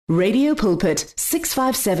Radio Pulpit,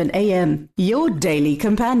 657 AM, your daily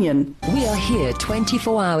companion. We are here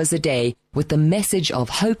 24 hours a day with the message of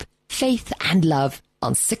hope, faith and love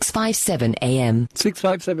on 657 AM.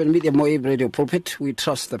 657 Medium Wave Radio Pulpit. We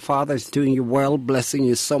trust the Father is doing you well, blessing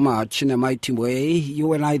you so much in a mighty way.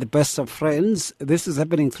 You and I, the best of friends. This is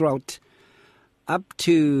happening throughout up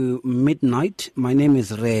to midnight. My name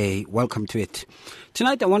is Ray. Welcome to it.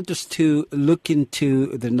 Tonight I want us to look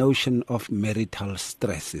into the notion of marital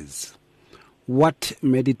stresses. What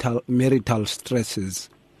marital stresses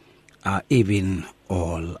are even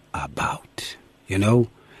all about, you know?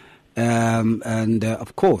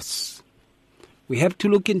 Of course, we have to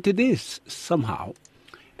look into this somehow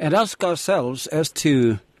and ask ourselves as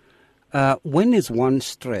to when is one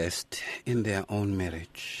stressed in their own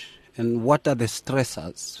marriage? And what are the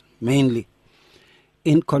stressors, mainly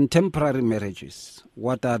in contemporary marriages?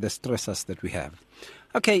 What are the stressors that we have?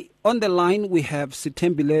 Okay, on the line we have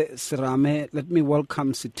Sithembile Serame. Let me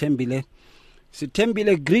welcome Sithembile.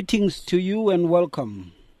 Sithembile, greetings to you and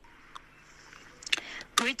welcome.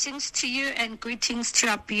 Greetings to you and greetings to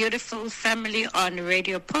our beautiful family on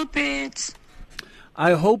Radio Pulpit.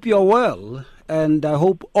 I hope you're well and I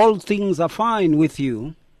hope all things are fine with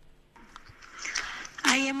you.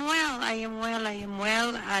 I am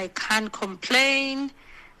well. I can't complain.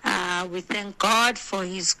 We thank God for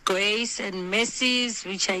His grace and mercies,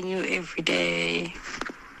 which I knew every day.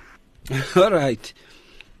 All right.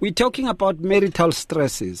 We're talking about marital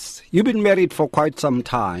stresses. You've been married for quite some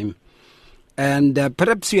time, and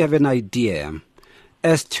perhaps you have an idea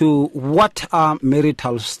as to what are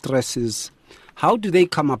marital stresses, how do they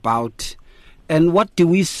come about, and what do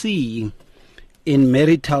we see in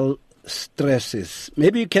marital stresses.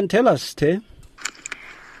 Maybe you can tell us, Te.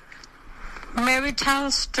 Marital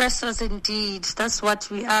stresses, indeed. That's what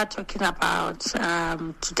we are talking about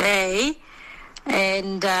today.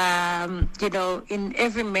 And, in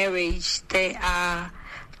every marriage, there are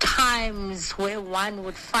times where one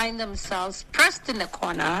would find themselves pressed in a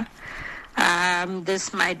corner.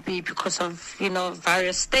 This might be because of,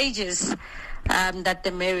 various stages that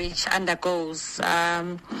the marriage undergoes.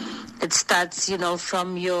 It starts,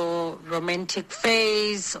 from your romantic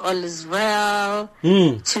phase, all is well,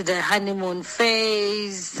 to the honeymoon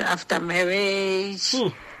phase after marriage,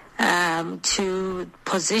 to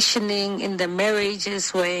positioning in the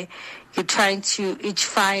marriages where you're trying to each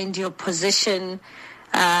find your position,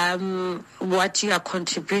 what you are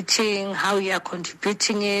contributing, how you are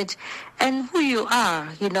contributing it, and who you are,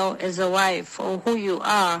 as a wife, or who you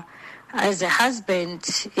are as a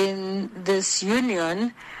husband in this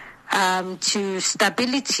union, to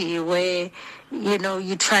stability where,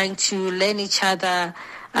 you're trying to learn each other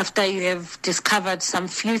after you have discovered some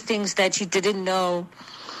few things that you didn't know,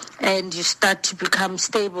 and you start to become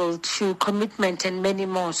stable, to commitment and many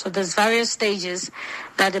more. So there's various stages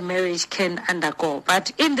that a marriage can undergo.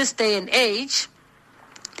 But in this day and age,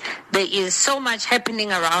 there is so much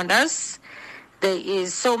happening around us. There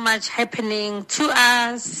is so much happening to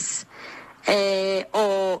us,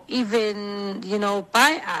 or even,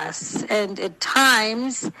 by us. And at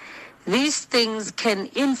times, these things can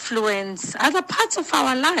influence other parts of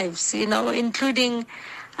our lives, including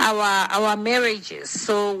our marriages.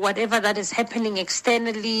 So whatever that is happening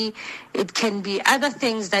externally, it can be other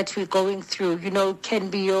things that we're going through. It can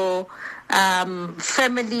be your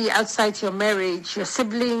family outside your marriage, your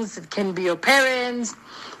siblings, it can be your parents,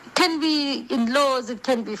 it can be in-laws, it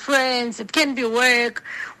can be friends, it can be work,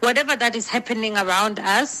 whatever that is happening around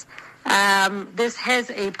us. This has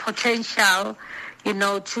a potential,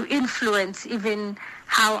 to influence even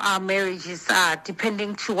how our marriages are,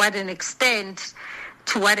 depending to what extent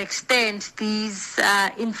these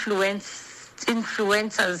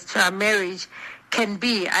influencers to our marriage can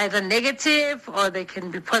be either negative or they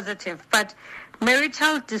can be positive. But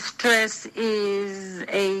marital distress is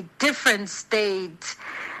a different state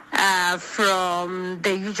from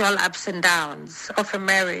the usual ups and downs of a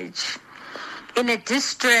marriage. In a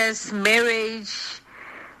distressed marriage,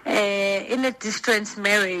 a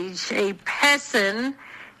person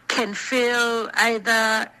can feel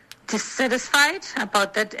either dissatisfied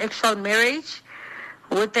about that actual marriage,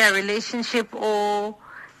 with their relationship, or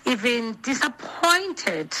even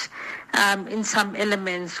disappointed in some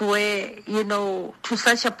elements where, to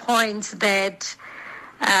such a point that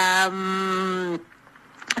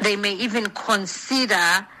they may even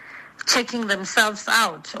consider checking themselves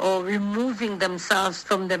out or removing themselves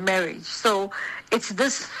from the marriage. So it's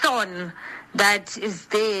this thorn that is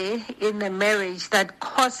there in a marriage that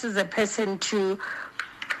causes a person to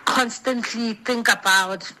constantly think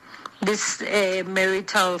about this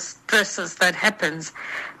marital stresses that happens.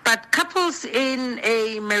 But couples in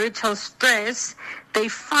a marital stress, they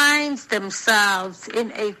find themselves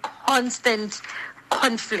in a constant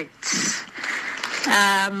conflict.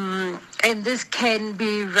 And this can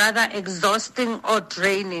be rather exhausting or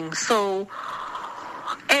draining. So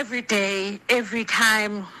every day, every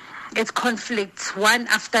time, it's conflicts one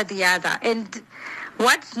after the other. And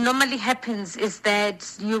what normally happens is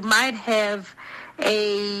that you might have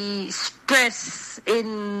a stress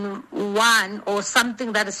in one, or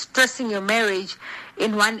something that is stressing your marriage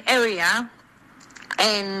in one area,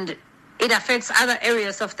 and it affects other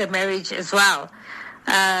areas of the marriage as well,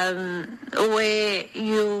 where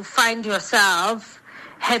you find yourself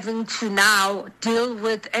having to now deal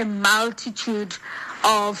with a multitude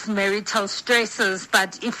of marital stresses.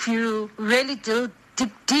 But if you really dig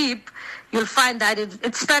deep, you'll find that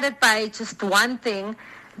it started by just one thing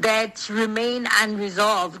that remain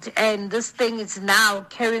unresolved, and this thing is now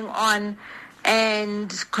carrying on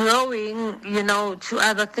and growing, to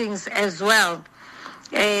other things as well,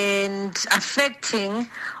 and affecting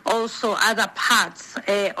also other parts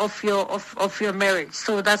of your marriage.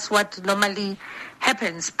 So that's what normally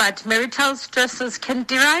happens. But marital stresses can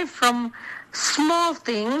derive from small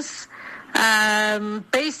things,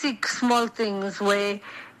 basic small things where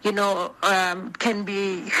can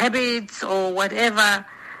be habits or whatever.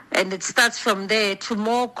 And it starts from there to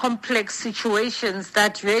more complex situations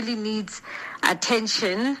that really needs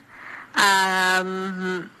attention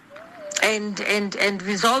and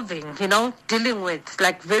resolving, dealing with,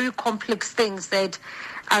 like very complex things that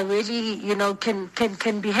are really,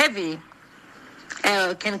 can be heavy,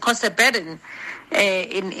 can cause a burden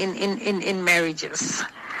in marriages.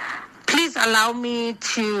 Please allow me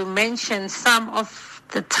to mention some of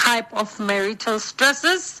the type of marital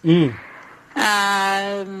stresses.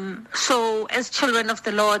 So as children of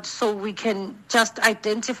the Lord, so we can just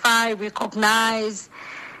identify, recognize,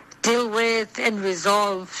 deal with, and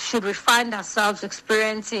resolve should we find ourselves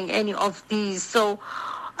experiencing any of these. So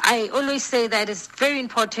I always say that it's very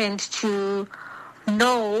important to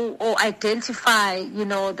know or identify,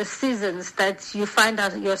 the seasons that you find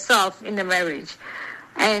out yourself in a marriage.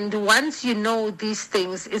 And once you know these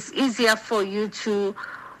things, it's easier for you to,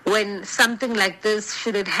 when something like this,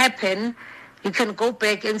 should it happen, you can go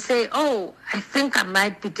back and say, oh, I think I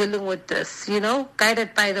might be dealing with this,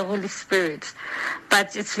 guided by the Holy Spirit.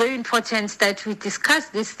 But it's very important that we discuss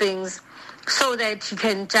these things so that you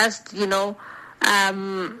can just,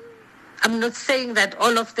 I'm not saying that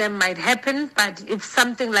all of them might happen, but if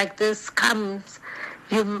something like this comes,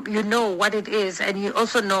 you know what it is, and you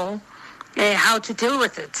also know how to deal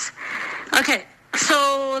with it. Okay,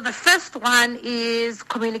 so the first one is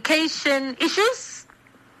communication issues.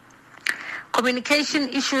 Communication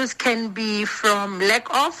issues can be from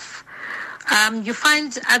lack of. You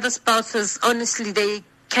find other spouses, honestly, they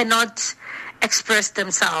cannot express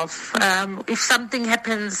themselves. If something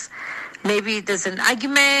happens, maybe there's an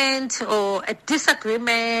argument or a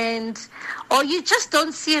disagreement, or you just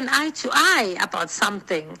don't see an eye to eye about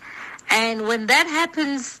something. And when that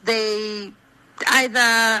happens, they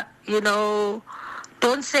either,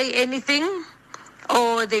 don't say anything,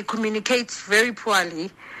 or they communicate very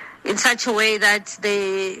poorly, in such a way that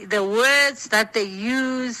the words that they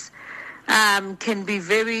use can be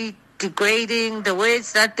very degrading. The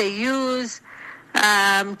words that they use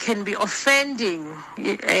can be offending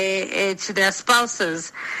to their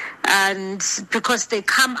spouses, and because they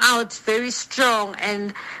come out very strong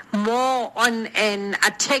and more on an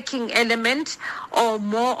attacking element or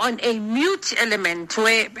more on a mute element,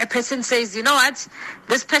 where a person says, you know what,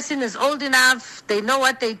 this person is old enough, they know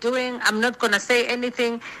what they're doing, I'm not going to say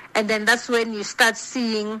anything. And then that's when you start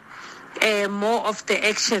seeing more of the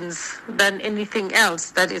actions than anything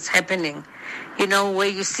else that is happening. Where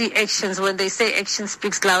you see actions, when they say action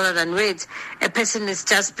speaks louder than words, a person is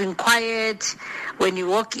just being quiet. When you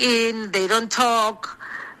walk in, they don't talk.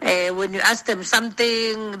 When you ask them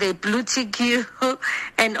something, they blue tick you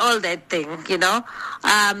and all that thing,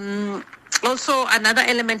 Also, another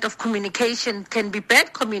element of communication can be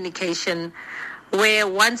bad communication, where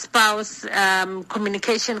one spouse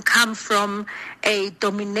communication come from a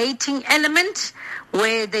dominating element,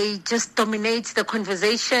 where they just dominate the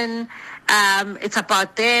conversation. It's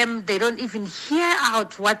about them. They don't even hear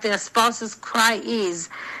out what their spouse's cry is.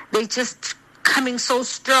 They just coming so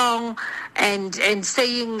strong and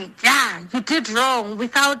saying, yeah, you did wrong,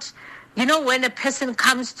 without, when a person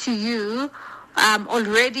comes to you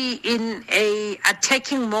already in a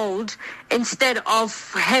attacking mode, instead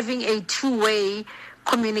of having a two-way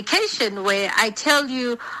communication where I tell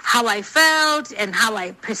you how I felt and how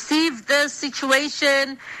I perceived the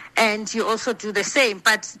situation, and you also do the same.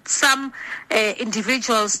 But some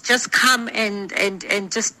individuals just come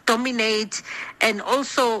and just dominate, and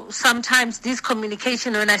also sometimes this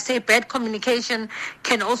communication, when I say bad communication,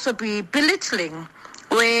 can also be belittling,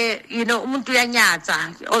 where, umuntu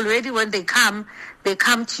uyanyaza. Already when they come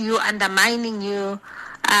to you undermining you,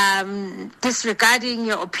 disregarding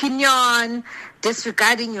your opinion,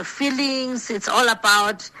 disregarding your feelings. It's all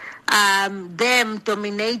about them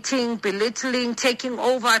dominating, belittling, taking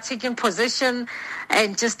over, taking possession,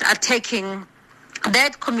 and just attacking.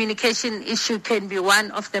 That communication issue can be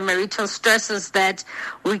one of the marital stresses that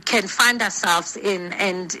we can find ourselves in,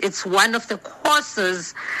 and it's one of the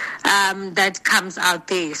causes that comes out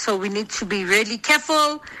there. So we need to be really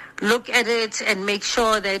careful, look at it, and make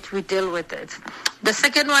sure that we deal with it. The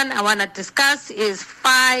second one I want to discuss is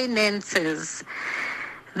finances.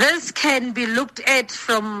 This can be looked at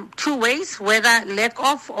from two ways, whether lack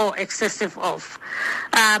of or excessive of.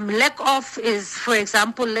 Lack of is, for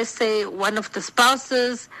example, let's say one of the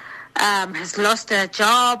spouses has lost their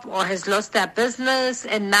job or has lost their business,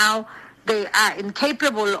 and now they are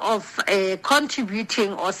incapable of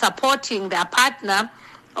contributing or supporting their partner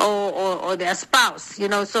or their spouse,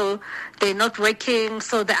 so they're not working.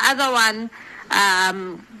 So the other one,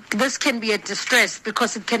 this can be a distress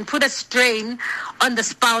because it can put a strain on the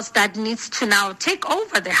spouse that needs to now take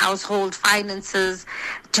over the household finances,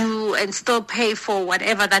 do and still pay for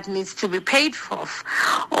whatever that needs to be paid for.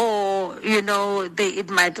 Or, it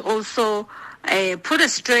might also put a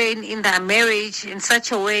strain in their marriage in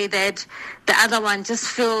such a way that the other one just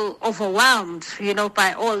feel overwhelmed,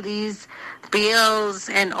 by all these bills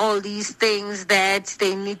and all these things that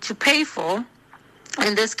they need to pay for.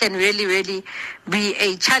 And this can really, really be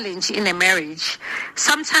a challenge in a marriage.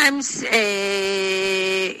 Sometimes,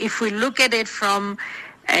 if we look at it from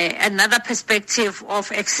another perspective of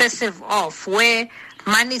excessive of, where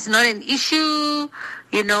money is not an issue,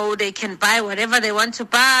 they can buy whatever they want to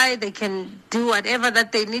buy, they can do whatever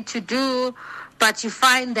that they need to do, but you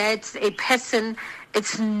find that a person,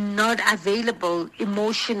 it's not available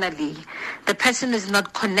emotionally. The person is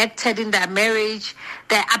not connected in their marriage.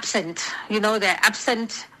 They're absent. They're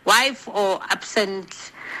absent wife or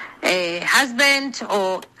absent husband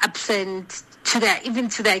or absent to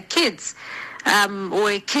their kids.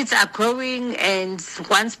 Where kids are growing and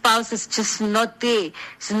one spouse is just not there.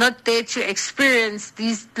 It's not there to experience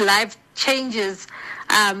these life changes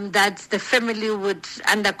that the family would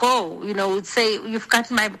undergo. Would say, you've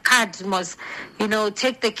got my card, must,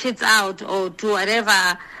 take the kids out or do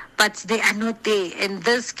whatever, but they are not there. And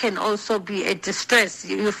this can also be a distress.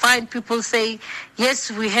 You find people say,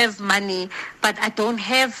 yes, we have money, but I don't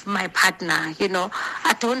have my partner,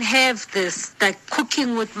 I don't have this, like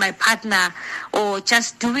cooking with my partner or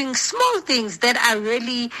just doing small things that are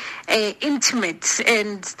really intimate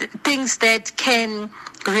and things that can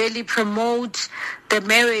really promote the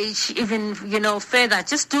marriage even, further.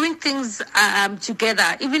 Just doing things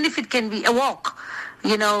together, even if it can be a walk,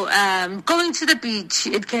 going to the beach,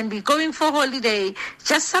 it can be going for holiday,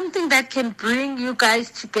 just something that can bring you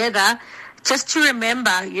guys together, just to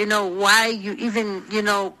remember, why you even,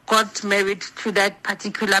 got married to that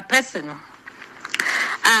particular person.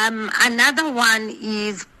 Another one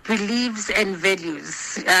is beliefs and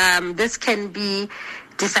values. This can be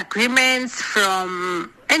disagreements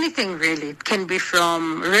from anything really. It can be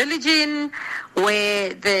from religion,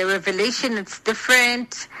 where the revelation is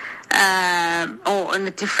different, or on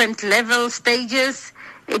a different level stages.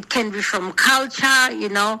 It can be from culture,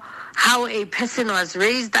 how a person was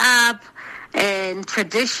raised up, and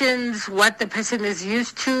traditions, what the person is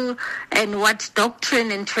used to, and what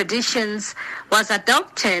doctrine and traditions was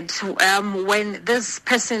adopted when this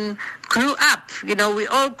person grew up. We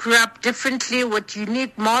all grew up differently with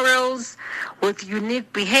unique morals, with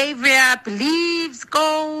unique behavior, beliefs,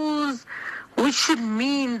 goals, which should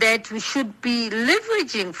mean that we should be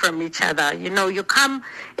leveraging from each other. You come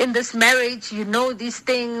in this marriage, these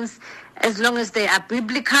things, as long as they are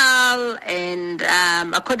biblical and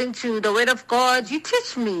according to the word of God, you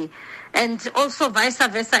teach me. And also vice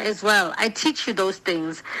versa as well. I teach you those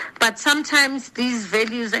things. But sometimes these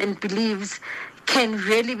values and beliefs can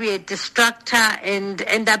really be a distractor and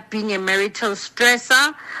end up being a marital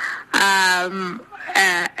stressor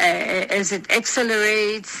as it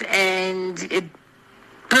accelerates and it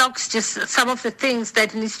blocks just some of the things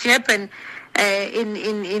that needs to happen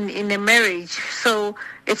in a marriage. So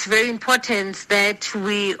it's very important that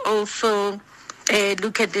we also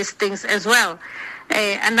look at these things as well.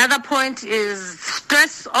 Another point is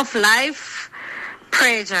stress of life,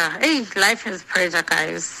 pressure. Hey, life has pressure,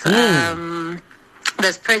 guys.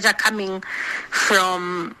 There's pressure coming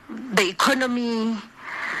from the economy,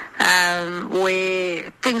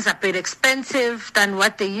 where things are a bit expensive than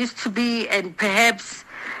what they used to be, and perhaps,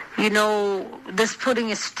 this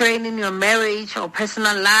putting a strain in your marriage or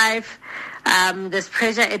personal life. There's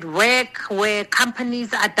pressure at work where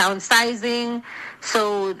companies are downsizing,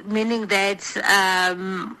 so meaning that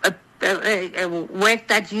work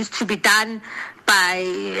that used to be done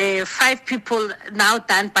by 5 people now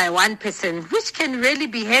done by 1 person, which can really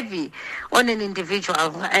be heavy on an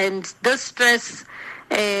individual. And this stress,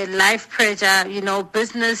 life pressure,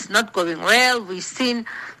 business not going well. We've seen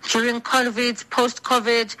during COVID,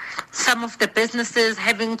 post-COVID, some of the businesses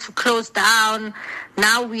having to close down.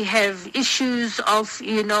 Now we have issues of,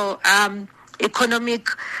 economic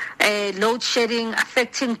load shedding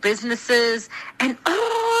affecting businesses, and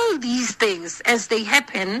all these things, as they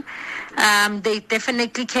happen, they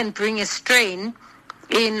definitely can bring a strain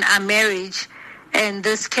in a marriage, and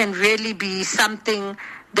this can really be something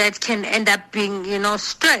that can end up being,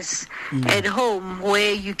 stress at home,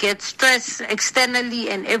 where you get stress externally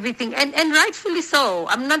and everything, and rightfully so.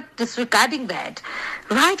 I'm not disregarding that.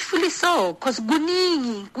 Rightfully so, because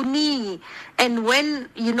kuningi. And when,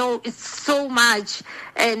 it's so much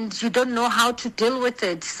and you don't know how to deal with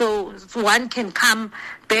it, so one can come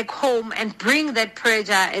back home and bring that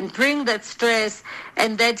pressure and bring that stress,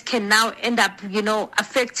 and that can now end up,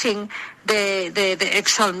 affecting the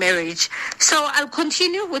actual marriage. So I'll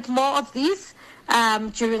continue with more of these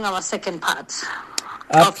during our second part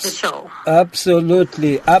of the show.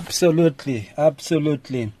 Absolutely. One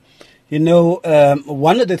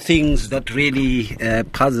of the things that really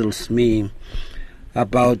puzzles me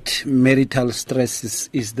about marital stresses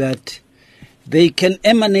is that they can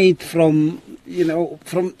emanate from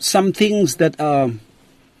some things that are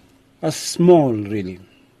small, really.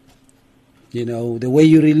 The way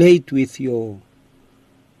you relate with your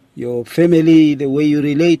family, the way you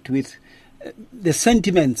relate with the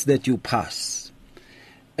sentiments that you pass,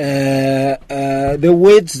 the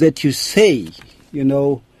words that you say,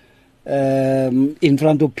 in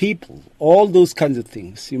front of people, all those kinds of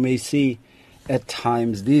things. You may see at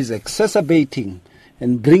times these exacerbating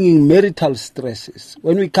and bringing marital stresses.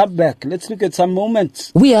 When we come back, let's look at some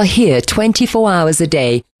moments. We are here 24 hours a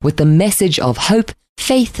day with the message of hope,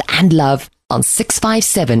 faith and love on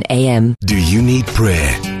 657 AM. Do you need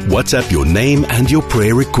prayer? WhatsApp your name and your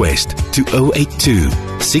prayer request to 082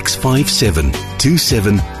 657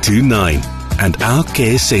 2729 and our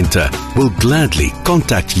care centre will gladly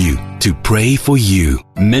contact you to pray for you.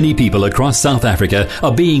 Many people across South Africa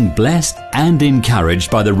are being blessed and encouraged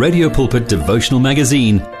by the Radio Pulpit devotional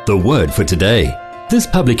magazine, The Word for Today. This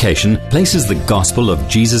publication places the gospel of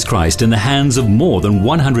Jesus Christ in the hands of more than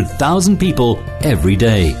 100,000 people every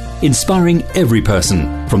day, inspiring every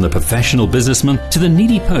person, from the professional businessman to the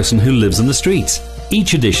needy person who lives on the streets.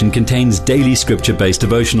 Each edition contains daily scripture-based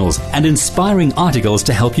devotionals and inspiring articles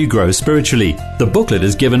to help you grow spiritually. The booklet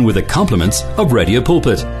is given with the compliments of Radio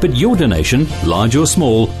Pulpit, but your donation, large or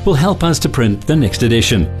small, will help us to print the next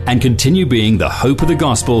edition and continue being the hope of the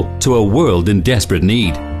gospel to a world in desperate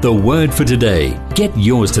need. The Word for Today. Get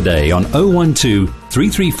yours today on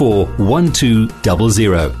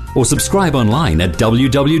 012-334-1200 or subscribe online at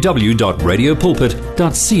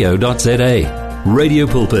www.radiopulpit.co.za. Radio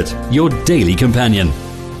Pulpit, your daily companion.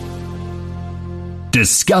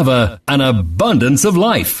 Discover an abundance of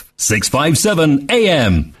life. 657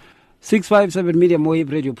 AM. 657 Medium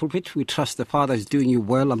Wave Radio Pulpit. We trust the Father is doing you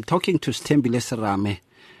well. I'm talking to Stembile Serame.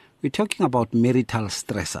 We're talking about marital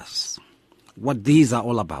stressors. What these are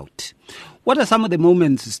all about. What are some of the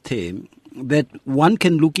moments, Stem, that one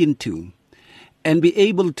can look into and be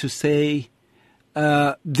able to say,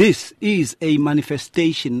 this is a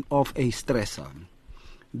manifestation of a stressor.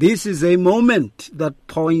 This is a moment that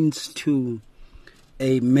points to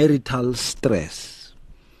a marital stress.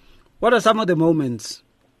 What are some of the moments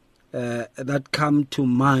that come to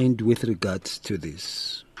mind with regards to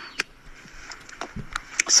this?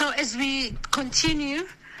 So as we continue,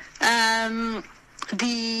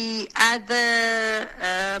 the other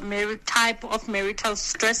type of marital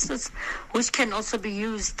stresses, which can also be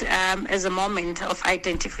used as a moment of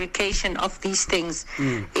identification of these things,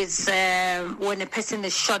 is when a person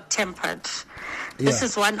is short-tempered. This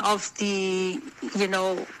is one of the,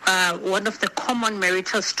 one of the common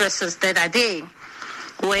marital stresses that are there,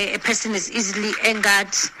 where a person is easily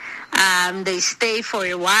angered. They stay for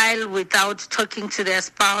a while without talking to their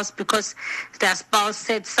spouse because their spouse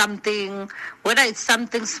said something, whether it's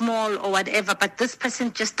something small or whatever, but this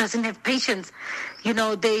person just doesn't have patience.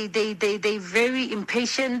 They're very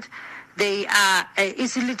impatient. They are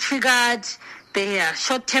easily triggered. They are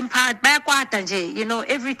short-tempered.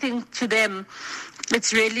 Everything to them,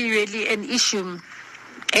 it's really, really an issue.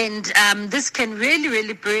 And this can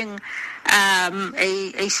really bring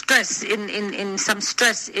a stress in some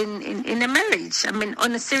stress in a marriage. I mean,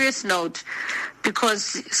 on a serious note,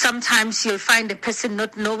 because sometimes you'll find a person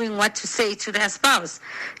not knowing what to say to their spouse.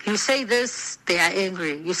 You say this, they are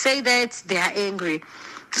angry. You say that, they are angry.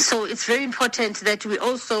 So it's very important that we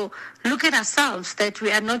also look at ourselves, that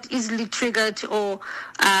we are not easily triggered or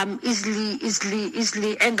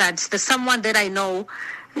easily angered. There's someone that I know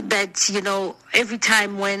that, every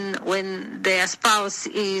time when their spouse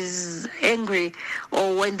is angry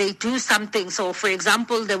or when they do something. So, for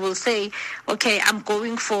example, they will say, okay, I'm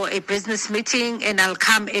going for a business meeting and I'll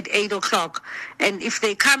come at 8 o'clock. And if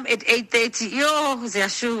they come at 8:30,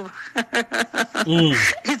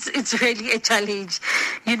 it's really a challenge.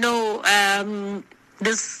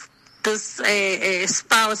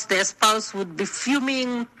 Their spouse would be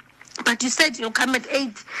fuming. But you said you'll come at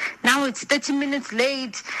 8. Now it's 30 minutes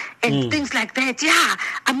late and things like that. Yeah,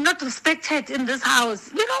 I'm not respected in this house.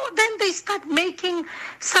 Then they start making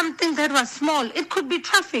something that was small. It could be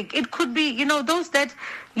traffic. It could be, those that,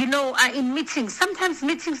 are in meetings. Sometimes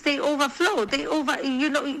meetings, they overflow.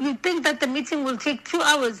 You think that the meeting will take 2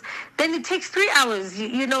 hours. Then it takes 3 hours.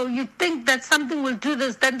 You think that something will do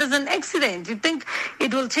this. Then there's an accident. You think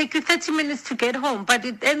it will take you 30 minutes to get home. But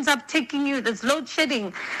it ends up taking you, there's load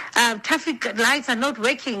shedding. Traffic lights are not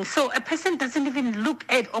working. So a person doesn't even look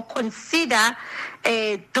at or consider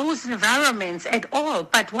those environments at all.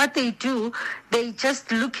 But what they do, they just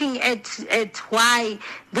looking at why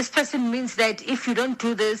this person means that if you don't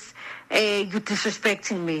do this, you're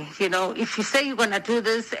disrespecting me. If you say you're going to do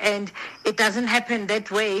this and it doesn't happen that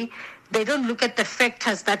way, they don't look at the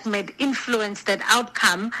factors that might influence that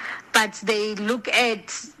outcome, but they look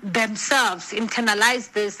at themselves,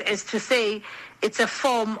 internalize this as to say it's a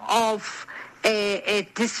form of a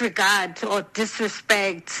disregard or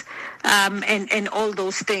disrespect, and all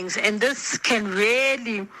those things. And this can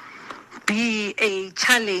really be a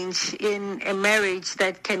challenge in a marriage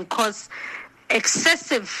that can cause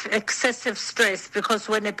excessive stress, because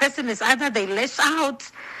when a person is either they lash out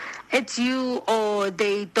at you or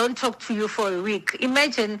they don't talk to you for a week.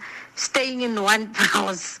 Imagine staying in one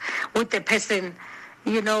house with a person,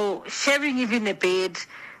 sharing even a bed,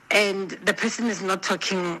 and the person is not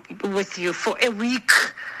talking with you for a week.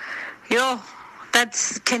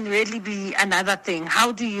 That can really be another thing.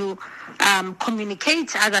 How do you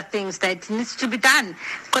communicate other things that needs to be done?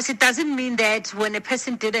 Because it doesn't mean that when a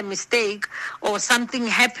person did a mistake or something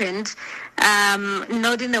happened,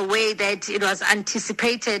 not in a way that it was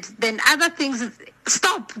anticipated, then other things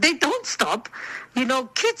stop. They don't stop.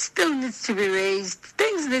 Kids still needs to be raised.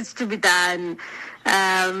 Things needs to be done.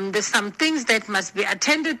 There's some things that must be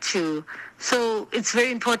attended to. So it's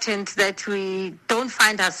very important that we don't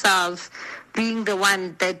find ourselves being the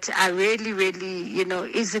one that are really,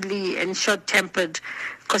 easily and short-tempered,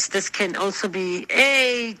 because this can also be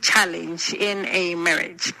a challenge in a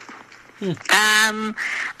marriage.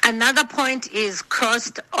 Another point is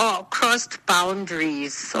crossed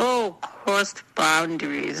boundaries. Crossed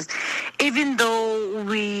boundaries. Even though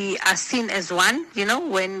we are seen as one,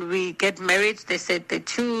 when we get married, they said the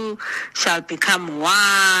two shall become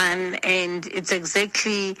one, and it's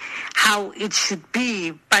exactly how it should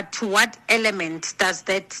be. But to what element does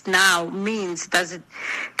that now mean? Does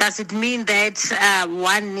it mean that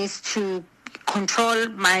one needs to control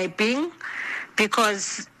my being?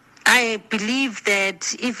 Because I believe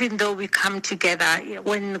that even though we come together,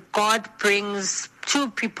 when God brings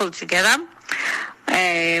two people together,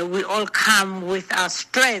 we all come with our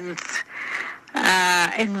strength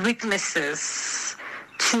and weaknesses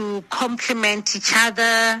to complement each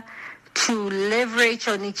other, to leverage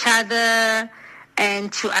on each other,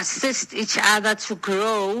 and to assist each other to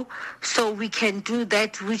grow, so we can do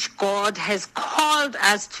that which God has called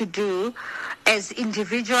us to do as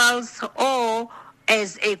individuals or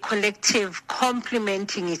as a collective,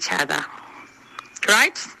 complementing each other,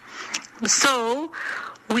 right? So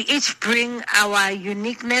we each bring our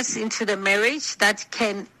uniqueness into the marriage that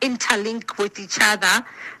can interlink with each other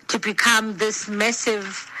to become this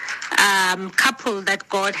massive couple that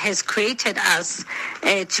God has created us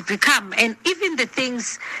to become. And even the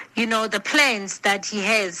things, the plans that He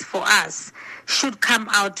has for us should come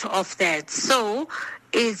out of that. So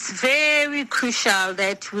it's very crucial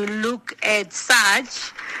that we look at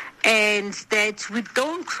such and that we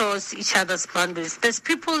don't cross each other's boundaries. There's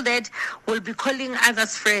people that will be calling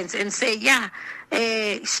others friends and say,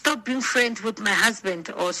 stop being friends with my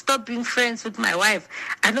husband or stop being friends with my wife.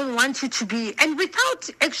 I don't want you to be, and without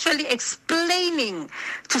actually explaining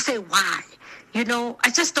to say why.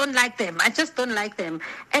 I just don't like them. I just don't like them.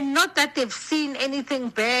 And not that they've seen anything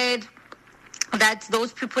bad, that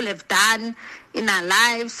those people have done in our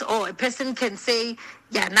lives, or a person can say,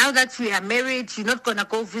 yeah, now that we are married, you're not going to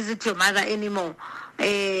go visit your mother anymore.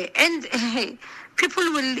 And people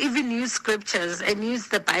will even use scriptures and use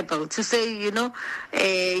the Bible to say,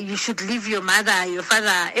 you should leave your mother, your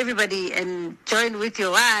father, everybody, and join with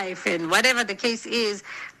your wife, and whatever the case is,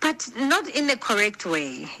 but not in a correct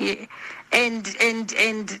way.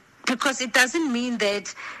 And because it doesn't mean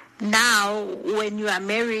that now when you are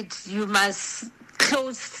married, you must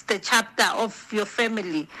close the chapter of your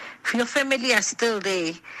family. Your family are still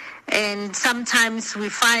there. And sometimes we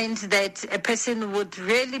find that a person would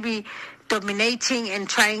really be dominating and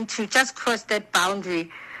trying to just cross that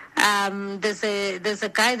boundary. There's a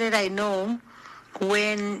guy that I know,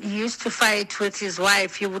 when he used to fight with his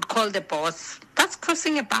wife, he would call the boss. That's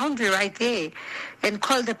crossing a boundary right there. And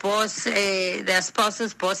call the boss, their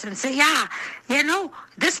spouse's boss, and say, yeah,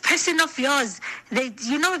 this person of yours, they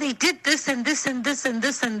did this and this and this and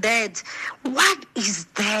this and that. What is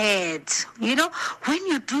that? When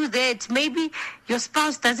you do that, maybe your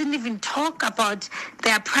spouse doesn't even talk about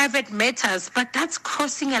their private matters, but that's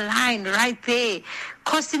crossing a line right there,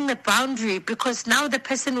 crossing the boundary, because now the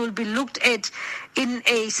person will be looked at in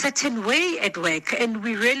a certain way at work, and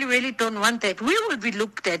we really, really don't want that. We will be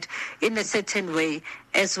looked at in a certain way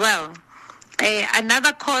as well.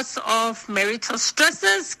 Another cause of marital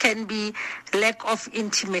stresses can be lack of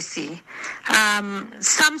intimacy.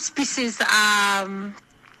 Some species are,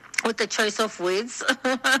 with the choice of words,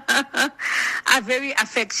 are very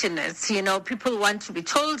affectionate. People want to be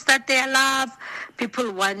told that they are loved.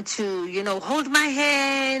 People want to, hold my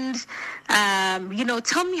hand,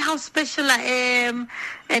 tell me how special I am.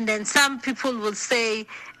 And then some people will say,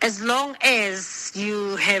 as long as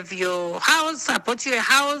you have your house, I bought you a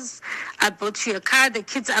house, I bought you a car, the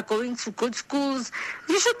kids are going to good schools,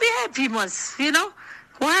 you should be happy, Mos.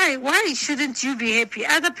 Why shouldn't you be happy?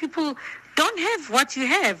 Other people don't have what you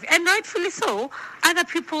have, and rightfully so. Other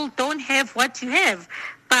people don't have what you have.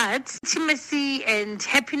 But intimacy and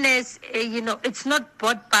happiness, it's not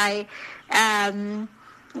bought by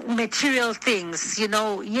material things.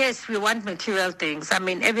 Yes, we want material things. I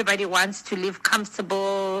mean, everybody wants to live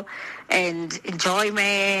comfortable and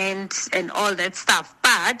enjoyment and all that stuff.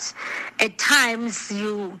 But at times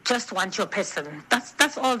you just want your person.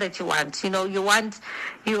 That's all that you want. You want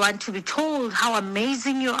to be told how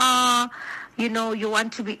amazing you are. You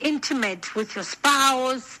want to be intimate with your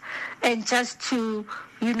spouse and just to,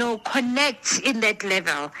 connect in that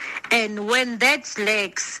level. And when that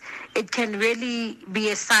lacks, it can really be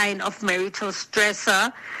a sign of marital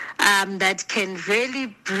stressor that can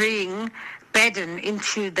really bring burden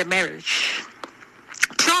into the marriage.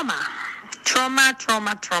 Trauma.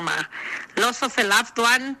 Loss of a loved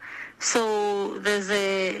one. So there's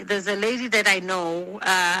a lady that I know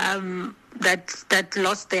that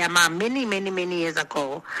lost their mom many years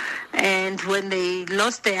ago. And when they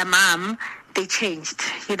lost their mom, they changed,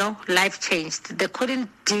 life changed. They couldn't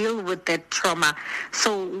deal with that trauma.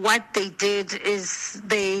 So what they did is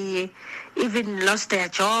they even lost their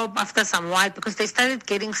job after some while because they started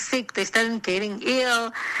getting sick, they started getting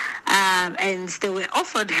ill, and they were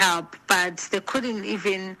offered help, but they couldn't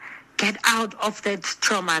even get out of that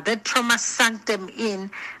trauma. That trauma sunk them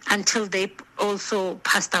in until they also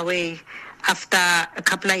passed away after a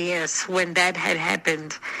couple of years when that had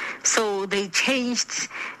happened. So they changed.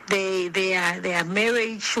 Their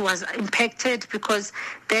marriage was impacted because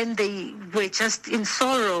then they were just in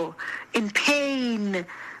sorrow, in pain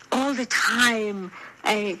all the time,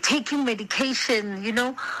 taking medication,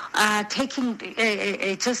 taking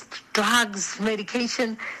just drugs,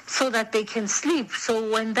 medication, so that they can sleep.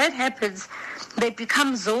 So when that happens, they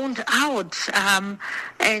become zoned out,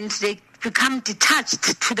 and they become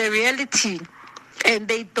detached to the reality, and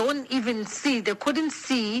they don't even see, they couldn't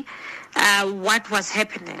see what was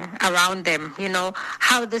happening around them,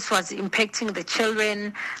 how this was impacting the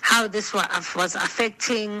children, how this was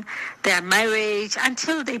affecting their marriage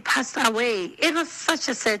until they passed away. It was such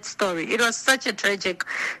a sad story. It was such a tragic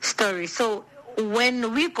story. So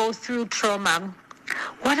when we go through trauma,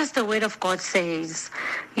 what does the Word of God says?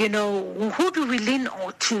 Who do we lean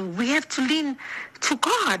to? We have to lean to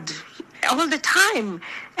God all the time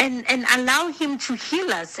and allow Him to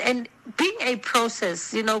heal us. And being a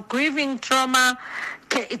process, grieving trauma,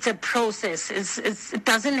 it's a process. It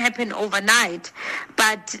doesn't happen overnight.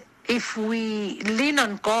 But if we lean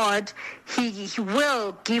on God, He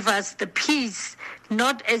will give us the peace,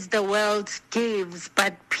 not as the world gives,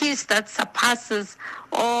 but peace that surpasses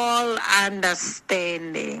all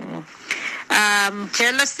understanding.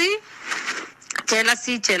 Jealousy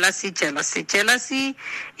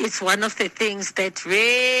is one of the things that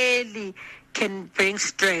really can bring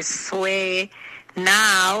stress, where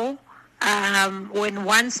now when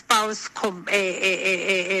one spouse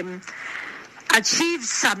achieves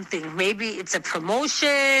something, maybe it's a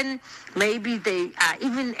promotion, maybe they are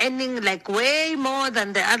even earning like way more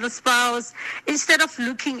than the other spouse, instead of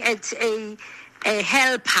looking at a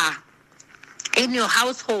helper in your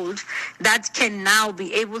household that can now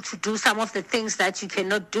be able to do some of the things that you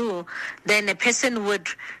cannot do, then a person would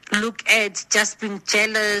look at just being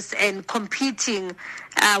jealous and competing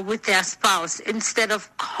with their spouse instead of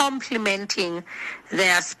complimenting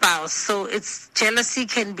their spouse. So jealousy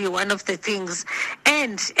can be one of the things.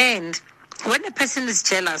 And when a person is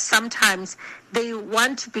jealous, sometimes they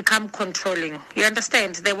want to become controlling. You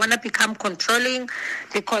understand? They want to become controlling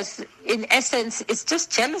because, in essence, it's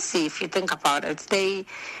just jealousy if you think about it.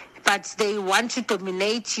 But they want to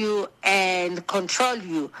dominate you and control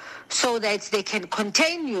you so that they can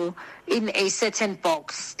contain you in a certain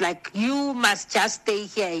box. Like, you must just stay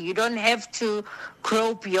here. You don't have to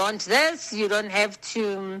grow beyond this. You don't have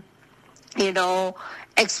to,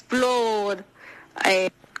 explore.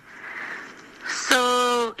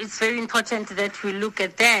 So it's very important that we look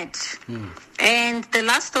at that. And the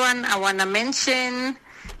last one I want to mention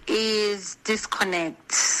is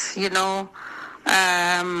disconnect.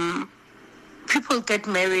 People get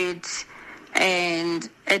married, and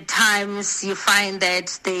at times you find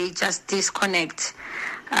that they just disconnect.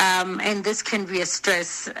 And this can be a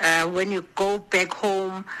stress when you go back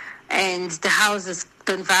home and the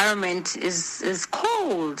environment is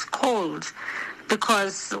cold.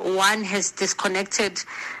 Because one has disconnected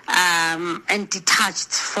and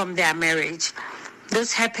detached from their marriage.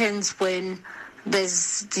 This happens when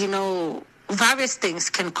there's, various things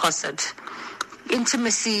can cause it.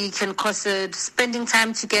 Intimacy can cause it, spending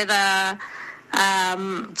time together,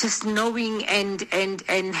 just knowing and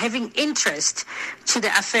having interest to the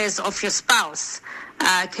affairs of your spouse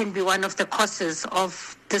can be one of the causes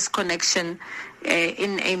of disconnection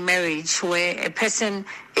in a marriage, where a person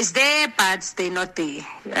is there but they're not there.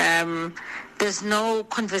 There's no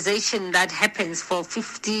conversation that happens for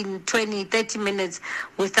 15, 20, 30 minutes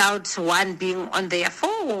without one being on their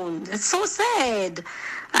phone. It's so sad.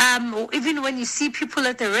 Even when you see people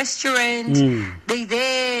at the restaurant, they're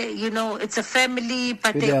there, it's a family,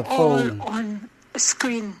 but with they're all on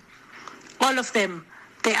screen. All of them,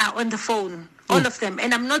 they are on the phone. All of them.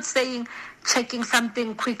 And I'm not saying checking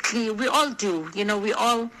something quickly. We all do. We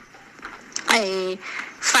all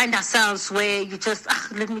find ourselves where you just,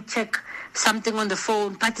 let me check something on the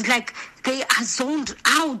phone. But like, they are zoned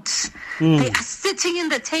out. They are sitting in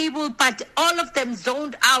the table, but all of them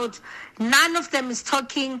zoned out. None of them is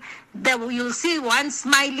talking. You'll see one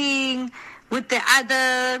smiling with the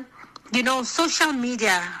other. Social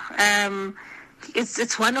media.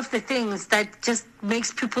 It's one of the things that just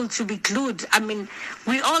makes people to be glued. I mean,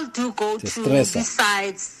 we all do go to these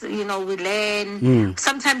sites, we learn.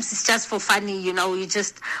 Sometimes it's just for funny, you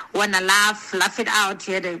just want to laugh it out.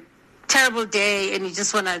 You had a terrible day and you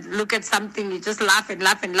just want to look at something, you just laugh and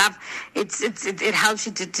laugh and laugh. It helps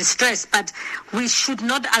you to distress, but we should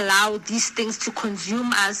not allow these things to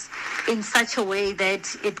consume us in such a way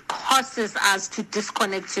that it causes us to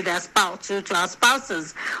disconnect to our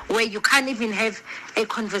spouses, where you can't even have a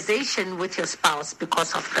conversation with your spouse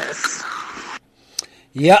because of this.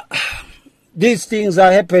 Yeah, these things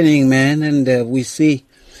are happening, man, and we see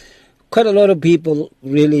quite a lot of people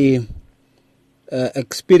really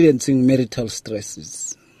experiencing marital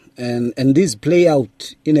stresses, and these play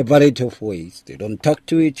out in a variety of ways. They don't talk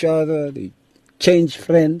to each other, they change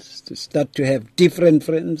friends, to start to have different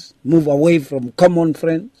friends, move away from common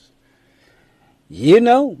friends,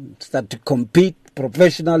 start to compete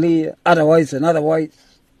professionally, otherwise,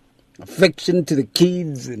 affection to the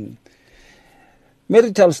kids, and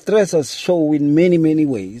marital stresses show in many, many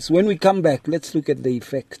ways. When we come back, let's look at the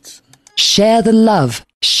effects. Share the love,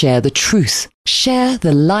 share the truth, share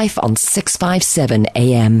the life on 657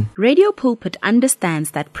 AM. Radio Pulpit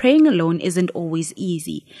understands that praying alone isn't always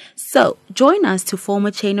easy. So, join us to form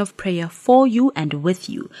a chain of prayer for you and with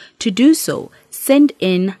you. To do so, send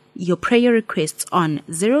in your prayer requests on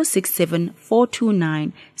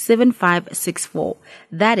 067-429-7564.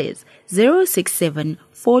 That is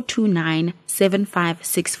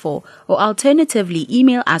 067-429-7564. Or alternatively,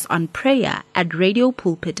 email us on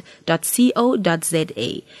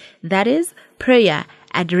prayer@radiopulpit.co.za. That is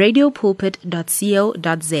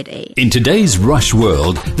prayer@radiopulpit.co.za. In today's rush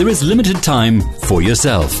world, there is limited time for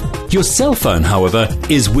yourself. Your cell phone, however,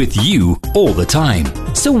 is with you all the time.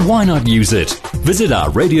 So why not use it? Visit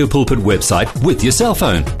our Radio Pulpit website with your cell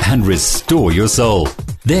phone and restore your soul.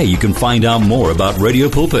 There you can find out more about Radio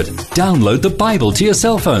Pulpit. Download the Bible to your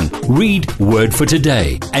cell phone. Read Word for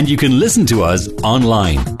Today. And you can listen to us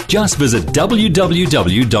online. Just visit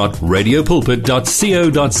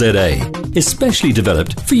www.radiopulpit.co.za. Especially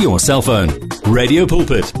developed for your cell phone. Radio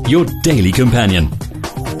Pulpit, your daily companion.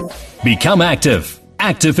 Become active.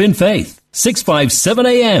 Active in faith. 657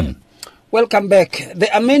 AM. Welcome back.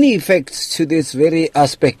 There are many effects to this very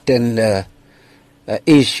aspect and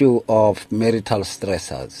issue of marital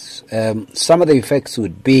stressors. Some of the effects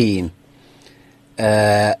would be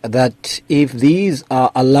that if these are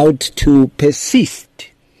allowed to persist,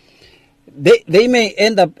 they may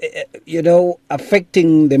end up,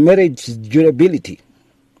 affecting the marriage's durability.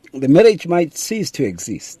 The marriage might cease to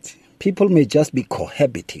exist. People may just be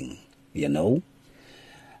cohabiting,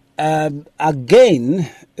 Again,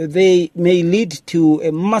 they may lead to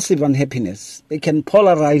a massive unhappiness. They can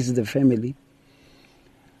polarize the family.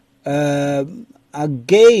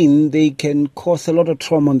 Again, they can cause a lot of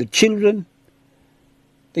trauma on the children.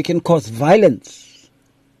 They can cause violence.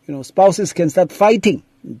 Spouses can start fighting,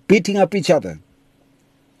 beating up each other.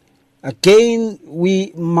 Again,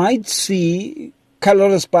 we might see a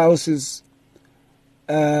lot of spouses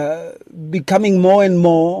becoming more and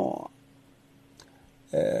more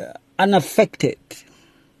unaffected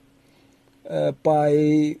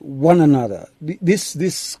by one another.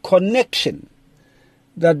 This connection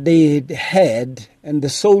that they had and the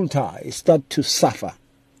soul tie start to suffer.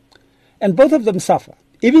 And both of them suffer.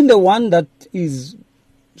 Even the one that is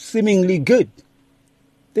seemingly good,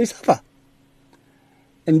 they suffer.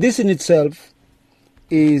 And this in itself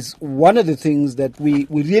is one of the things that we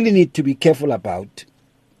really need to be careful about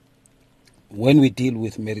when we deal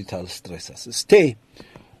with marital stresses. Stay.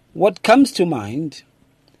 What comes to mind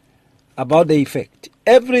about the effect?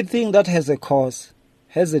 Everything that has a cause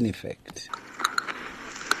has an effect.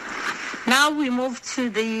 Now we move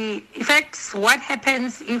to the effects. What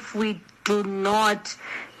happens if we do not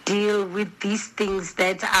deal with these things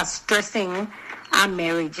that are stressing our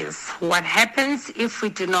marriages? What happens if we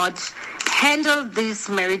do not handle these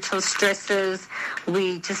marital stresses?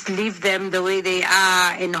 We just leave them the way they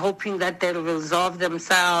are and hoping that they'll resolve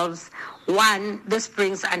themselves. One, this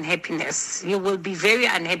brings unhappiness. You will be very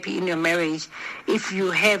unhappy in your marriage if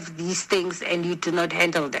you have these things and you do not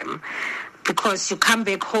handle them. Because you come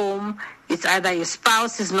back home, it's either your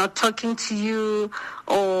spouse is not talking to you,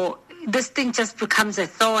 or this thing just becomes a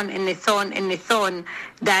thorn and a thorn and a thorn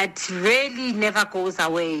that really never goes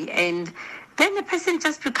away. And then the person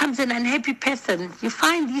just becomes an unhappy person. You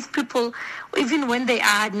find these people, even when they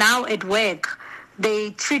are now at work, they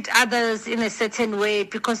treat others in a certain way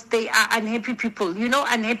because they are unhappy people.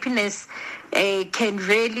 Unhappiness can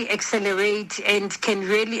really accelerate and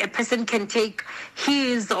a person can take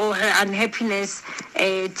his or her unhappiness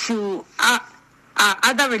to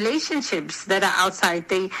other relationships that are outside.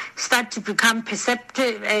 They start to become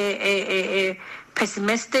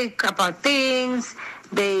pessimistic about things.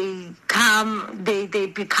 They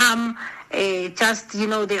become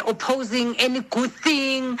they're opposing any good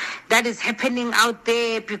thing that is happening out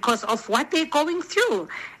there because of what they're going through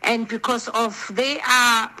and because of they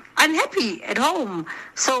are unhappy at home.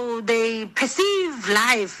 So they perceive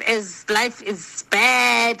life as life is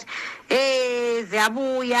bad. Things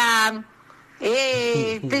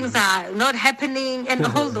are not happening, and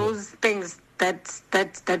all those things that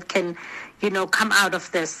can, come out of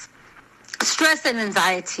this. Stress and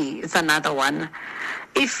anxiety is another one.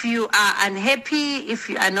 If you are unhappy, if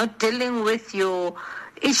you are not dealing with your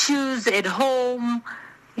issues at home,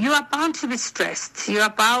 you are bound to be stressed. You are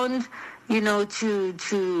bound,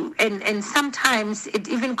 to and sometimes it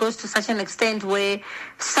even goes to such an extent where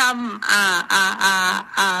some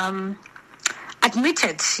are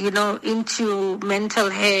admitted, into mental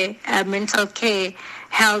care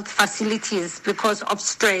health facilities because of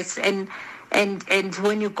stress. And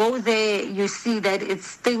when you go there, you see that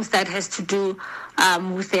it's things that has to do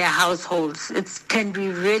with their households. It can be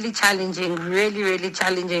really challenging, really, really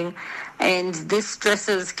challenging. And these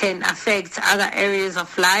stresses can affect other areas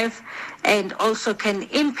of life and also can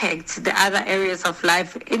impact the other areas of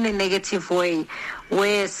life in a negative way,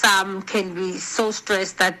 where some can be so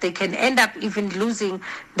stressed that they can end up even losing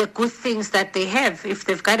the good things that they have. If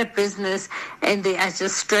they've got a business and they are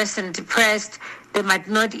just stressed and depressed, they might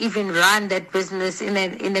not even run that business in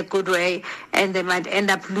a good way, and they might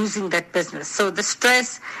end up losing that business. So the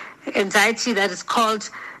stress, anxiety that is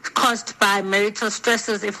caused by marital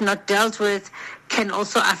stresses, if not dealt with, can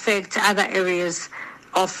also affect other areas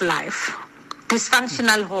of life.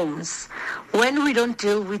 dysfunctional homes. When we don't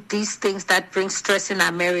deal with these things that bring stress in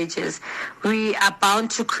our marriages, we are bound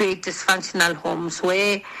to create dysfunctional homes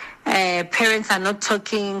where parents are not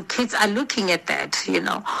talking, kids are looking at that,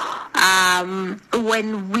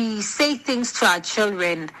 when we say things to our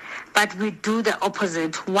children, but we do the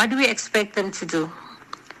opposite, what do we expect them to do?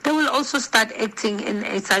 They will also start acting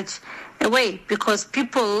in such a way, because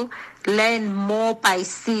people learn more by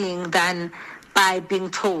seeing than by being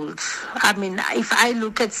told. I mean, if I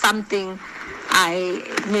look at something,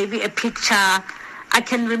 maybe a picture, I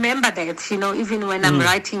can remember that, even when I'm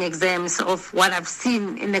writing exams, of what I've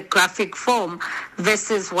seen in a graphic form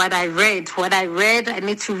versus what I read. What I read, I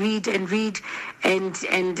need to read and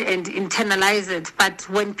internalize it. But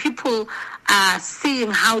when people are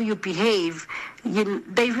seeing how you behave,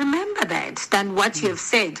 they remember that than what you have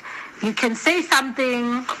said. You can say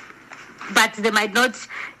something, but they might not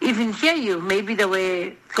even hear you. Maybe they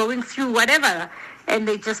were going through whatever, and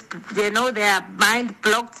they know their mind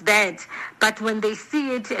blocked that. But when they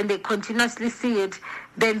see it and they continuously see it,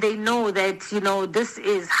 then they know that, this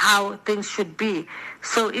is how things should be.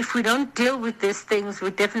 So if we don't deal with these things,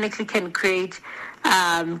 we definitely can create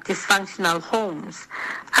dysfunctional homes.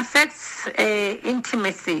 Affects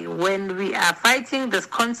intimacy. When we are fighting, this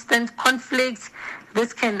constant conflicts,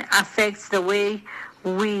 this can affect the way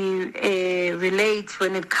we relate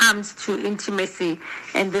when it comes to intimacy,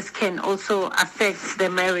 and this can also affect the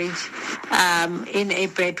marriage in a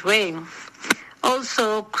bad way.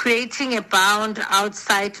 Also, creating a bond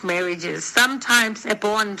outside marriages. Sometimes a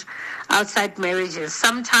bond outside marriages.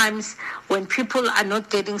 Sometimes when people are not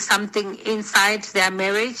getting something inside their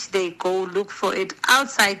marriage, they go look for it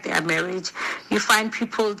outside their marriage. You find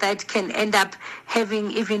people that can end up having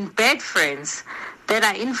even bad friends that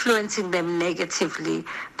are influencing them negatively.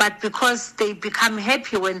 But because they become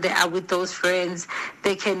happy when they are with those friends,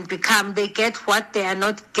 they get what they are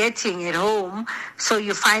not getting at home. So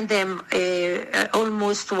you find them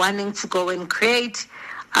almost wanting to go and create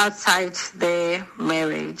outside their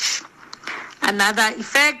marriage. Another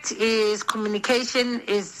effect is communication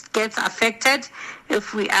gets affected.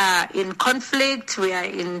 If we are in conflict, we are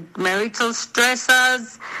in marital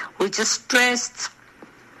stresses, we're just stressed.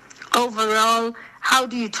 Overall, how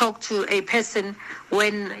do you talk to a person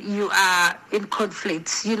when you are in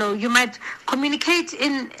conflict? You might communicate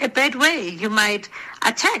in a bad way. You might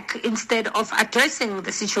attack instead of addressing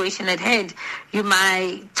the situation at hand. You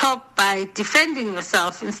might talk by defending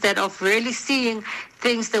yourself instead of really seeing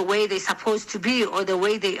things the way they're supposed to be or the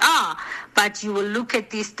way they are. But you will look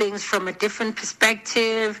at these things from a different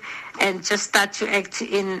perspective and just start to act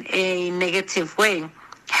in a negative way.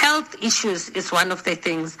 Health issues is one of the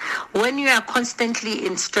things. When you are constantly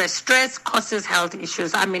in stress causes health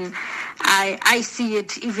issues. I mean, I see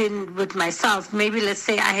it even with myself. Maybe let's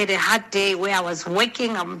say I had a hard day where I was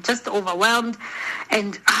working, I'm just overwhelmed.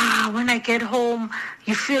 And when I get home,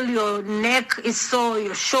 you feel your neck is sore,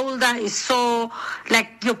 your shoulder is sore,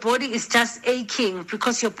 like your body is just aching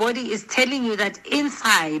because your body is telling you that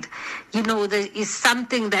inside, there is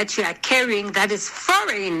something that you are carrying that is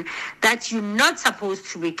foreign, that you're not supposed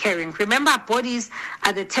to be carrying. Remember, our bodies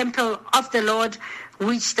are the temple of the Lord,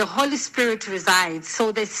 which the Holy Spirit resides.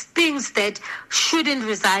 So there's things that shouldn't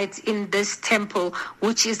reside in this temple,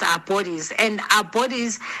 which is our bodies. And our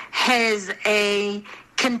bodies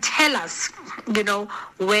can tell us,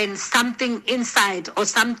 when something inside or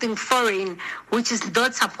something foreign, which is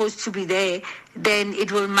not supposed to be there, then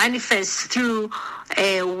it will manifest through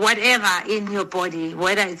whatever in your body,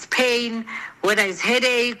 whether it's pain, whether it's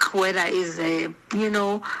headache, whether it's a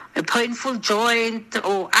painful joint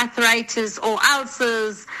or arthritis or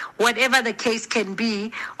ulcers, whatever the case can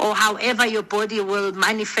be, or however your body will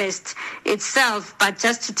manifest itself. But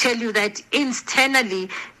just to tell you that internally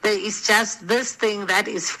there is just this thing that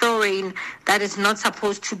is foreign, that is not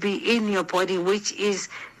supposed to be in your body, which is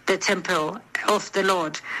the temple of the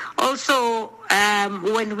Lord. Also,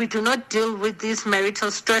 when we do not deal with these marital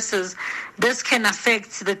stresses, this can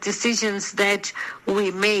affect the decisions that we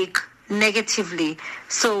make negatively.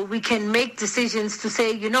 So we can make decisions to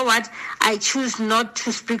say, you know what, I choose not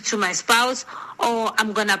to speak to my spouse, or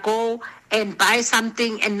I'm going to go and buy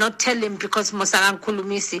something and not tell him because Mosarang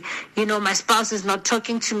Kulumisi, my spouse is not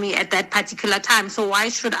talking to me at that particular time. So why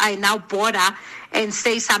should I now bother and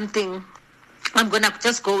say something? I'm going to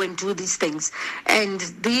just go and do these things. And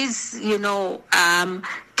these,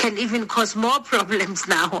 can even cause more problems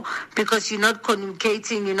now because you're not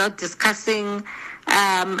communicating, you're not discussing,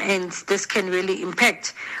 and this can really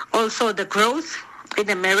impact. Also, the growth in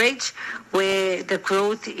a marriage, where the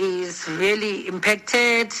growth is really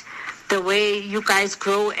impacted, the way you guys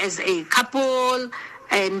grow as a couple,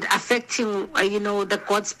 and affecting, the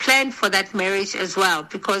God's plan for that marriage as well.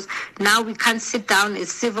 Because now we can't sit down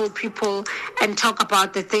as civil people and talk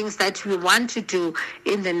about the things that we want to do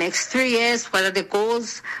in the next 3 years, what are the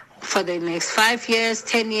goals for the next 5 years,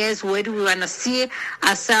 10 years, where do we want to see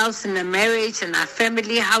ourselves in a marriage and our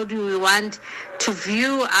family, how do we want to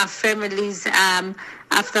view our families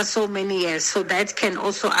after so many years. So that can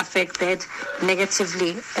also affect that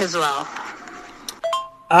negatively as well.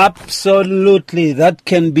 Absolutely, that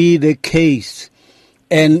can be the case.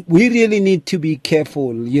 And we really need to be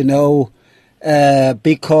careful,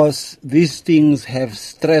 because these things have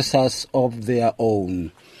stressors of their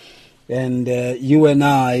own. And you and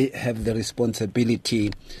I have the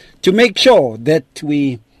responsibility to make sure that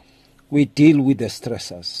we deal with the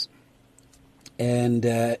stressors. And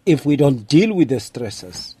if we don't deal with the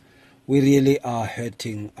stressors, we really are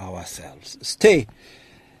hurting ourselves. Stay.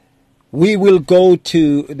 We will go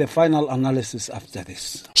to the final analysis after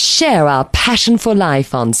this. Share our passion for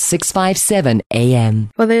life on 657 AM.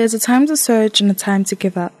 For there is a time to search and a time to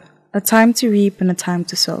give up, a time to reap and a time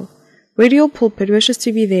to sow. Radio Pulpit wishes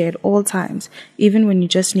to be there at all times, even when you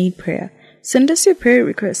just need prayer. Send us your prayer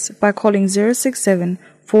requests by calling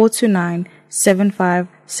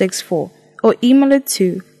 067-429-7564 or email it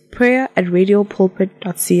to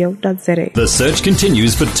prayer@radiopulpit.co.za. The search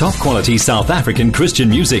continues for top quality South African Christian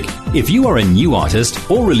music. If you are a new artist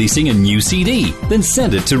or releasing a new CD, then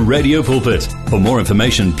send it to Radio Pulpit. For more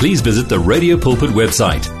information, please visit the Radio Pulpit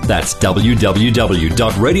website. That's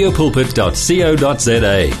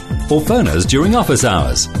www.radiopulpit.co.za. Or phone us during office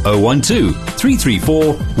hours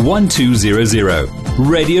 012-334-1200.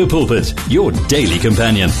 Radio Pulpit, your daily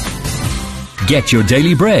companion. Get your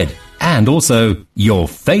daily bread. And also, your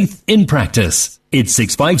faith in practice. It's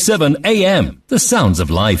 657 AM, the sounds of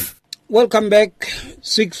life. Welcome back,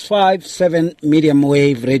 657 Medium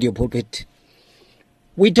Wave Radio Pulpit.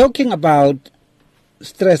 We're talking about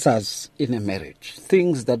stressors in a marriage,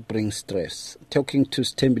 things that bring stress. Talking to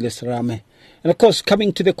Stembile Serame. And of course,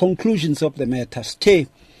 coming to the conclusions of the matter. Stay.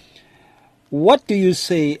 What do you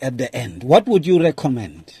say at the end? What would you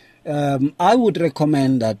recommend? I would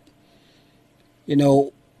recommend that,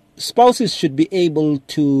 spouses should be able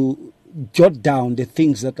to jot down the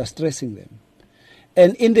things that are stressing them.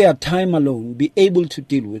 And in their time alone, be able to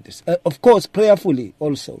deal with this. Of course, prayerfully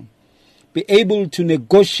also. Be able to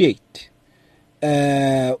negotiate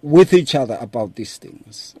with each other about these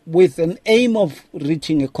things, with an aim of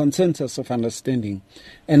reaching a consensus of understanding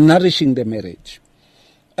and nourishing the marriage.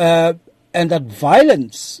 And that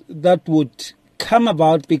violence that would come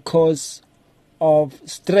about because of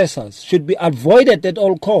stressors should be avoided at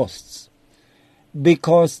all costs,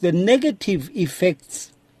 because the negative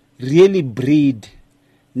effects really breed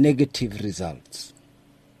negative results.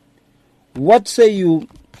 What say you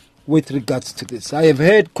with regards to this? I have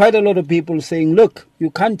heard quite a lot of people saying, look, you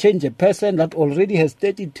can't change a person that already has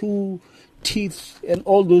 32 teeth and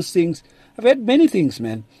all those things. I've heard many things,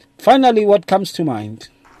 man. Finally, what comes to mind?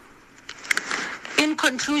 In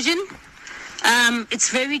conclusion, it's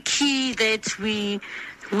very key that we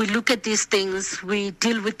look at these things, we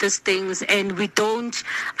deal with these things, and we don't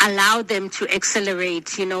allow them to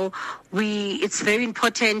accelerate. It's very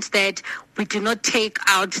important that we do not take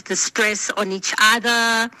out the stress on each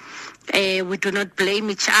other. We do not blame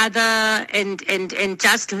each other and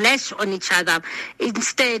just lash on each other.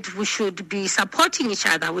 Instead, we should be supporting each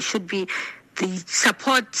other. We should be the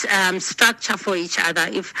support structure for each other.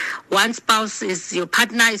 If one spouse your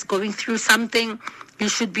partner is going through something, you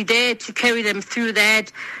should be there to carry them through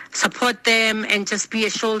that, support them, and just be a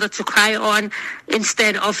shoulder to cry on,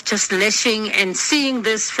 instead of just lashing and seeing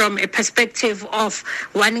this from a perspective of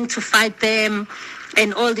wanting to fight them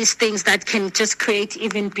and all these things that can just create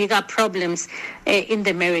even bigger problems in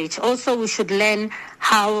the marriage. Also, we should learn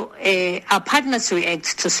how our partners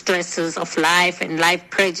react to stresses of life and life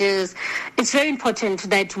pressures. It's very important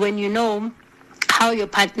that when you know how your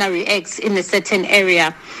partner reacts in a certain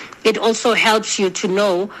area, it also helps you to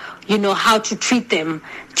know, how to treat them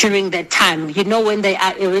during that time. When they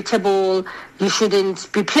are irritable, you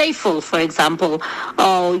shouldn't be playful, for example,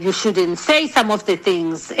 or you shouldn't say some of the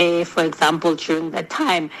things, for example, during that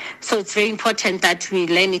time. So it's very important that we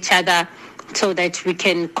learn each other so that we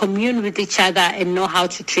can commune with each other and know how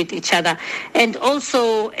to treat each other. And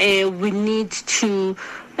also, we need to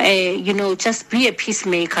just be a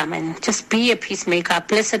peacemaker, man. Just be a peacemaker.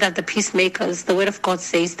 Blessed are the peacemakers. The word of God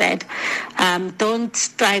says that. Don't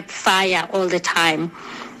strike fire all the time.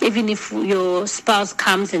 Even if your spouse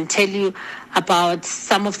comes and tell you about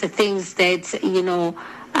some of the things that,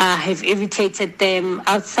 have irritated them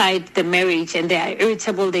outside the marriage and they are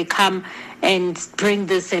irritable, they come and bring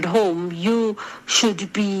this at home, you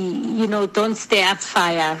should be, don't stir up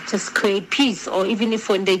fire, just create peace. Or even if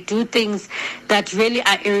when they do things that really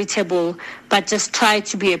are irritable, but just try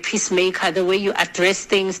to be a peacemaker, the way you address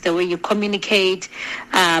things, the way you communicate,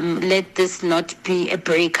 let this not be a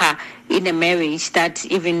breaker in a marriage that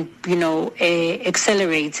even,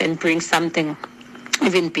 accelerates and brings something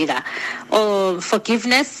even bigger. Or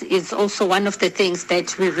forgiveness is also one of the things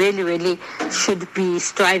that we really, really should be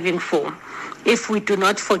striving for. If we do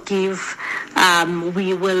not forgive,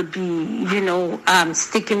 we will be,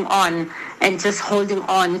 sticking on and just holding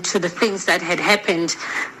on to the things that had happened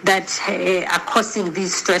that are causing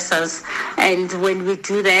these stressors. And when we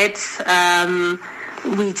do that,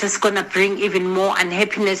 we're just going to bring even more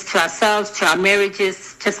unhappiness to ourselves, to our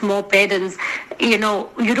marriages, just more burdens. You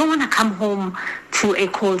don't want to come home to a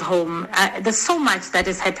cold home. There's so much that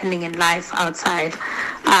is happening in life outside.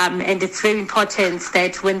 And it's very important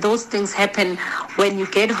that when those things happen, when you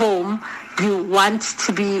get home, you want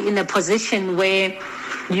to be in a position where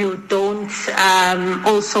you don't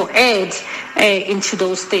also add into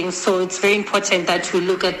those things. So it's very important that we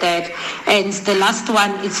look at that. And the last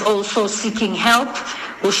one is also seeking help.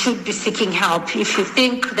 We should be seeking help. If you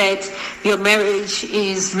think that your marriage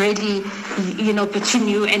is really, between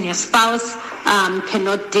you and your spouse,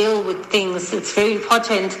 cannot deal with things, it's very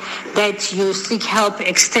important that you seek help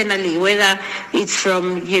externally, whether it's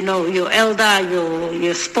from, your elder,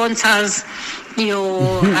 your sponsors,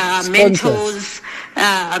 your mentors,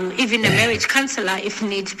 even a marriage counselor if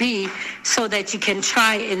need be, so that you can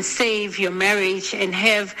try and save your marriage and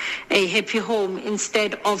have a happy home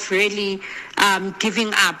instead of really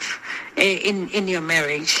giving up in your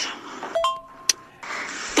marriage.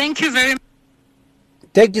 Thank you very much.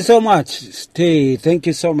 Thank you so much, Stay. Thank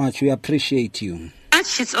you so much. We appreciate you.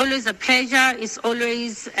 It's always a pleasure. It's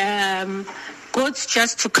always good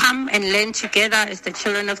just to come and learn together as the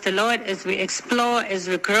children of the Lord, as we explore, as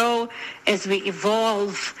we grow, as we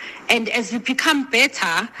evolve, and as we become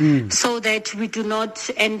better, so that we do not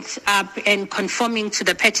end up and conforming to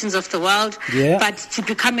the patterns of the world, but to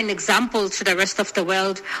become an example to the rest of the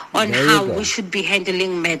world on how we should be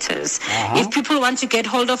handling matters. If people want to get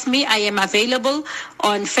hold of me, I am available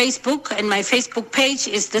on Facebook, and my Facebook page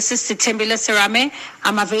is This is Sithembile Serame.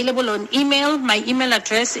 I'm available on email. My email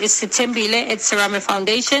address is sithembile@Serame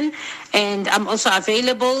Foundation, and I'm also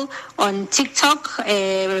available on TikTok,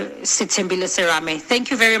 Sithembile Serame. Thank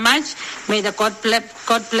you very much. May the God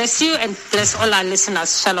bless you and bless all our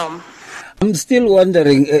listeners. Shalom. I'm still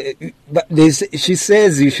wondering, but she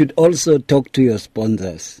says you should also talk to your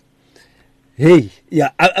sponsors. Hey,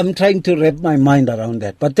 I'm trying to wrap my mind around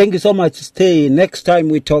that. But thank you so much. Stay. Next time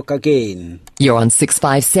we talk again. You're on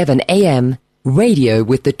 657 AM. Radio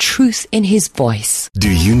with the truth in his voice.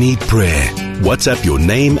 Do you need prayer? WhatsApp your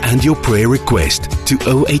name and your prayer request to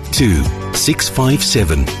 082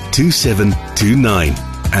 657 2729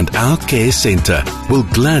 and our care center will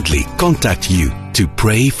gladly contact you to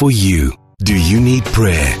pray for you. Do you need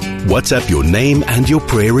prayer? WhatsApp your name and your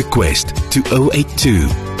prayer request to 082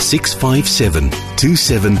 657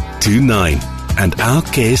 2729 and our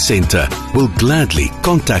care center will gladly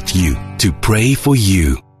contact you to pray for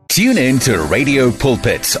you. Tune in to Radio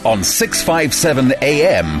Pulpit on 657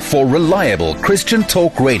 AM for reliable Christian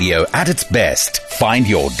talk radio at its best. Find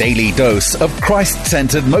your daily dose of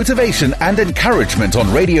Christ-centered motivation and encouragement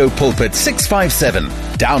on Radio Pulpit 657.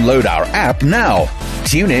 Download our app now.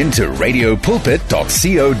 Tune in to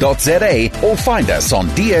radiopulpit.co.za or find us on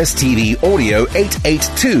DSTV Audio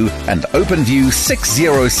 882 and OpenView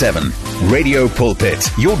 607. Radio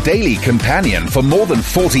Pulpit, your daily companion for more than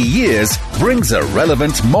 40 years, brings a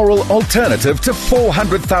relevant moral alternative to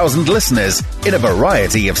 400,000 listeners in a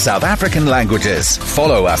variety of South African languages.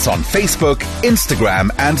 Follow us on Facebook, Instagram,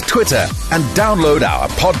 and Twitter, and download our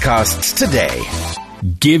podcasts today.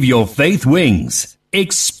 Give your faith wings.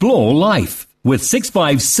 Explore life with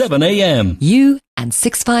 657 AM. You and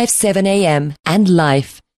 657 AM and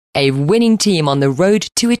life, a winning team on the road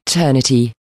to eternity.